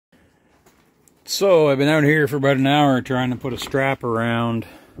So I've been out here for about an hour trying to put a strap around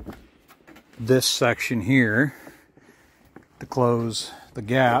this section here to close the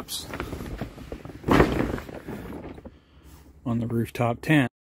gaps on the rooftop tent.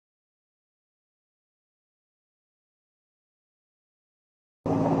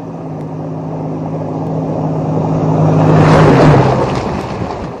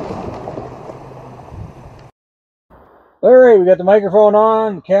 Alright, we got the microphone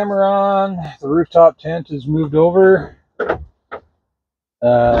on, the camera on, the rooftop tent is moved over,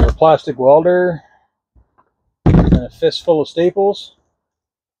 the plastic welder, and a fistful of staples.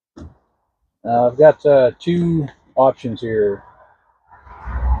 I've got two options here.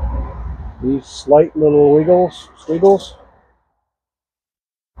 These slight little squiggles,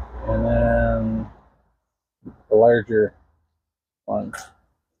 and then the larger one.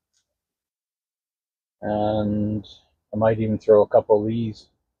 And I might even throw a couple of these,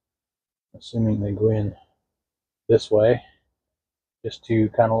 assuming they go in this way, just to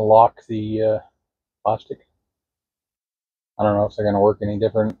kind of lock the plastic. I don't know if they're going to work any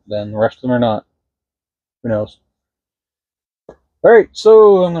different than the rest of them or not. Who knows? Alright,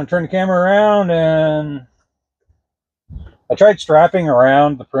 so I'm going to turn the camera around, and I tried strapping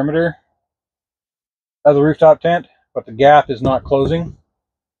around the perimeter of the rooftop tent, but the gap is not closing.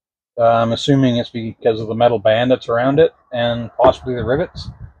 I'm assuming it's because of the metal band that's around it and possibly the rivets.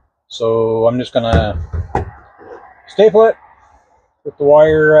 So I'm just going to staple it with the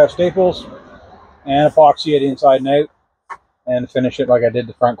wire staples and epoxy it inside and out and finish it like I did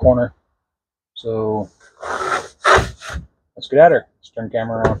the front corner. So let's get at her. Let's turn the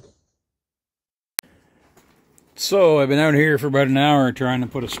camera on. So I've been out here for about an hour trying to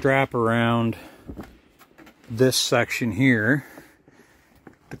put a strap around this section here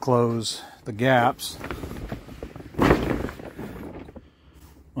to close the gaps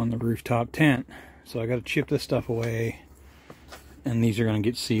on the rooftop tent. So I got to chip this stuff away, and these are going to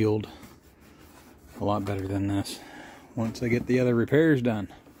get sealed a lot better than this once I get the other repairs done.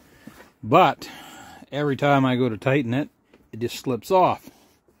 But every time I go to tighten it, it just slips off,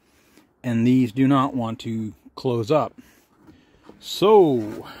 and these do not want to close up.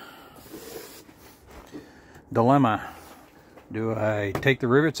 So dilemma: do I take the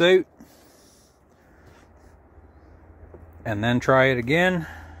rivets out and then try it again,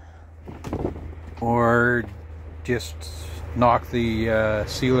 or just knock the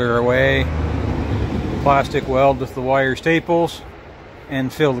sealer away, plastic weld with the wire staples,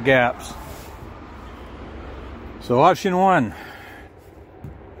 and fill the gaps? So option one,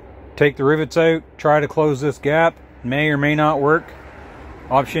 take the rivets out, try to close this gap. May or may not work.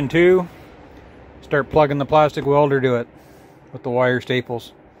 Option two, start plugging the plastic welder to it with the wire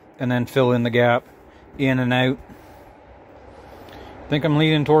staples and then fill in the gap in and out. I think I'm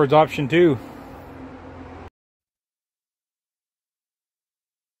leaning towards option two.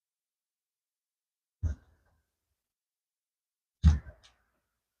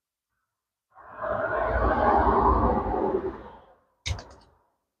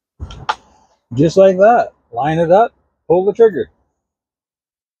 Just like that. Line it up, pull the trigger.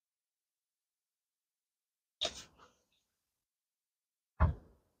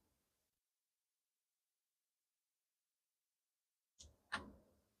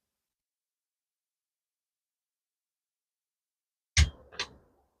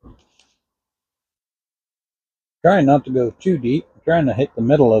 Trying not to go too deep. I'm trying to hit the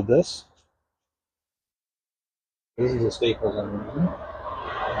middle of this. These are the staples I'm using.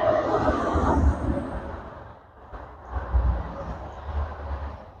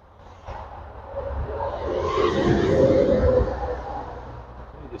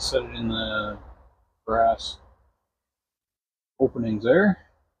 Just set it in the brass openings there.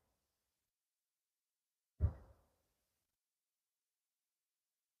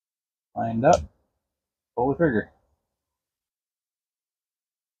 Lined up, pull the trigger.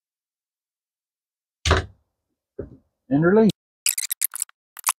 And release.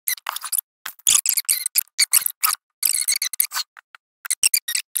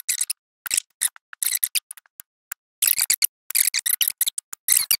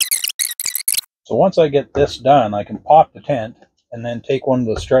 So once I get this done, I can pop the tent and then take one of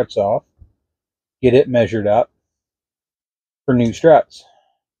the struts off, get it measured up for new struts.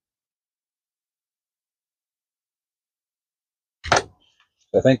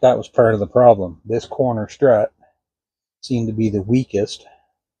 I think that was part of the problem. This corner strut seemed to be the weakest.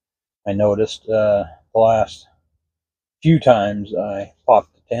 I noticed the last few times I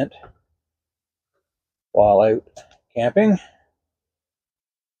popped the tent while out camping.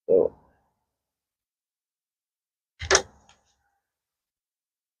 So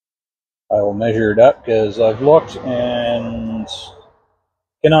I will measure it up because I've looked and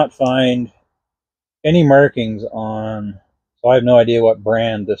cannot find any markings on, so I have no idea what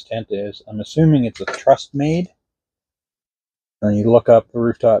brand this tent is. I'm assuming it's a truss made. And you look up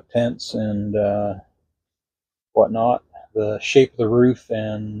rooftop tents and whatnot, the shape of the roof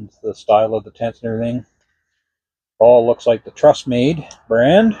and the style of the tents and everything all looks like the truss made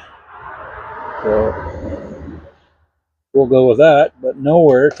brand. So we'll go with that, but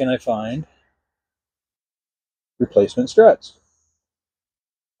nowhere can I find replacement struts.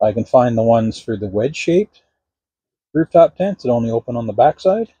 I can find the ones for the wedge shaped rooftop tents that only open on the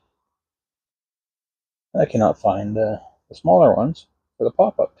backside. I cannot find the smaller ones for the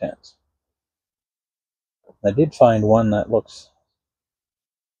pop-up tents. I did find one that looks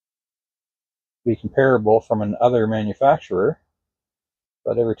to be comparable from another manufacturer,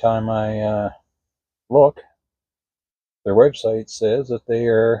 but every time I look, their website says that they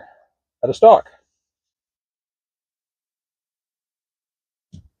are out of stock.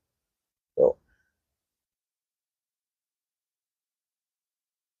 So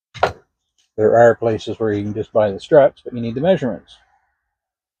there are places where you can just buy the struts, but you need the measurements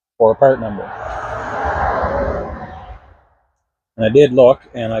or a part number. And I did look,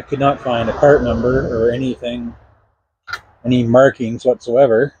 and I could not find a part number or anything, any markings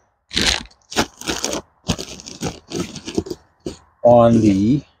whatsoever on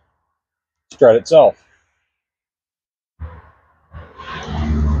the strut itself.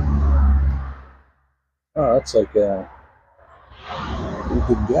 Oh, that's like a pretty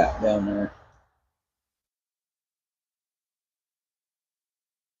big gap down there.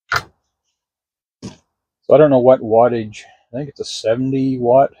 So I don't know what wattage. I think it's a 70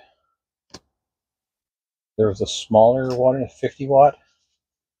 watt. There was a smaller wattage, 50 watt.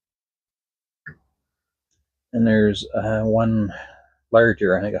 And there's one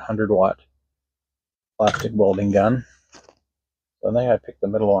larger, I think 100 watt plastic welding gun. So I think I picked the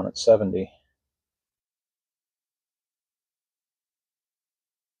middle one at 70.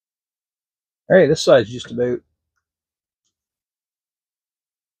 Alright, this side's just about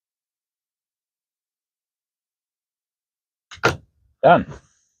done.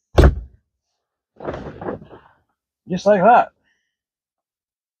 Just like that.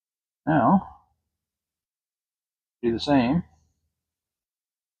 Now, do the same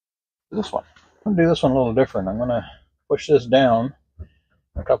to this one. I'm going to do this one a little different. I'm going to push this down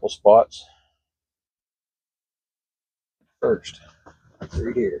a couple spots first.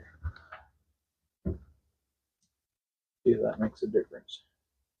 Right here. See if that makes a difference.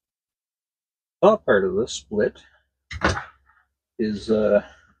 The top part of this split is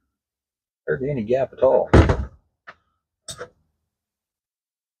hardly any gap at all.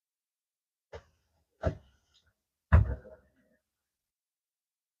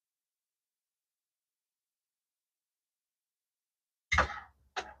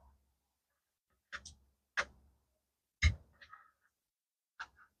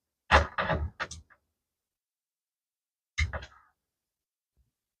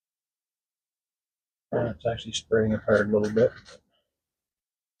 It's actually spreading apart a little bit.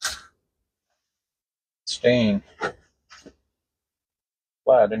 It's staying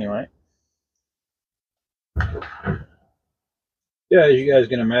flat anyway. Yeah, as you guys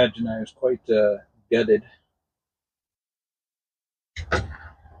can imagine, I was quite gutted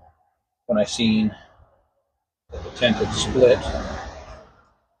when I seen that the tent had split.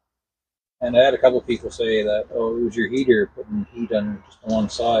 And I had a couple people say that, oh, it was your heater putting heat on just one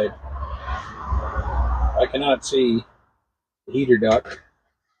side. I cannot see the heater duct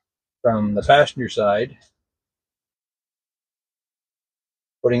from the passenger side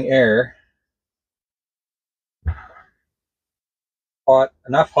putting air,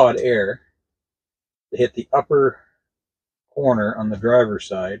 enough hot air to hit the upper corner on the driver's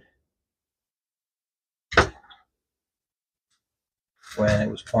side when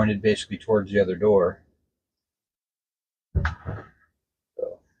it was pointed basically towards the other door.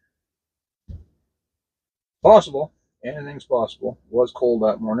 So, possible. Anything's possible. It was cold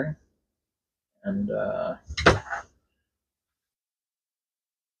that morning. And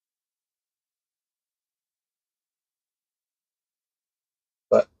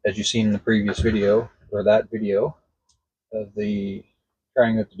but as you've seen in the previous video, or that video, of the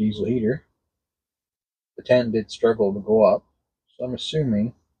trying out the diesel heater, the tent did struggle to go up. So I'm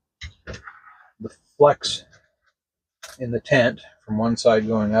assuming the flex in the tent from one side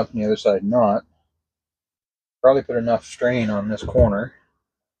going up and the other side not probably put enough strain on this corner.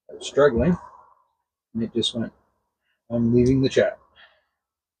 I was struggling, and it just went, I'm leaving the chat.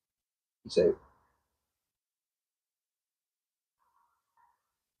 Peace out.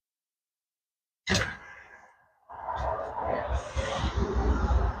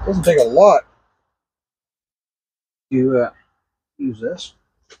 Doesn't take a lot to use this.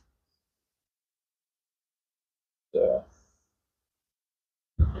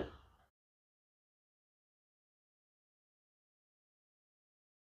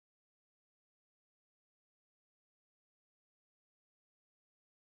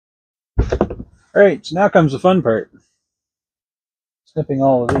 Alright, so now comes the fun part. Snipping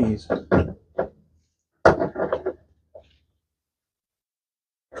all of these.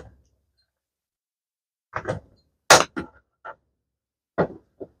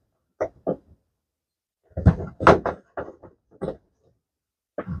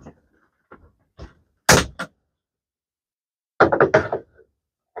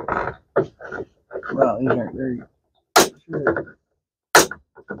 Wow, these aren't very sure.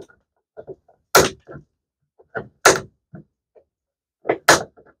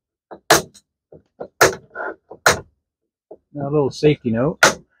 Now, a little safety note.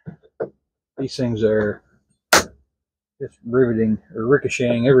 These things are just riveting or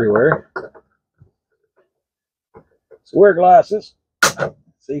ricocheting everywhere. So wear glasses,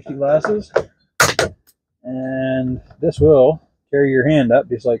 safety glasses, and this will carry your hand up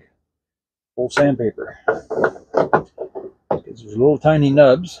just like old sandpaper. Because there's little tiny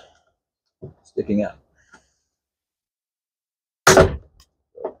nubs sticking out.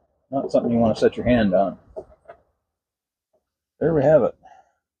 Not something you want to set your hand on. There we have it.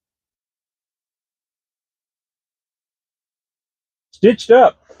 Stitched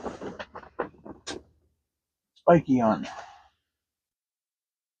up. Spiky on.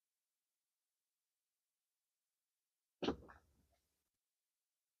 So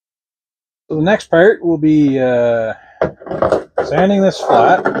the next part will be sanding this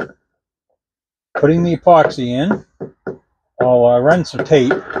flat, putting the epoxy in. I'll run some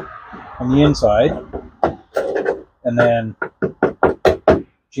tape on the inside, and then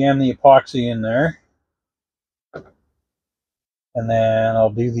jam the epoxy in there, and then I'll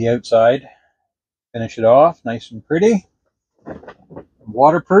do the outside, finish it off nice and pretty,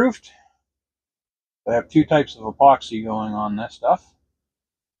 waterproofed. I have two types of epoxy going on this stuff.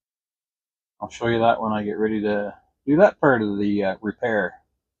 I'll show you that when I get ready to do that part of the repair.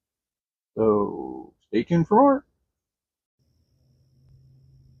 So stay tuned for more.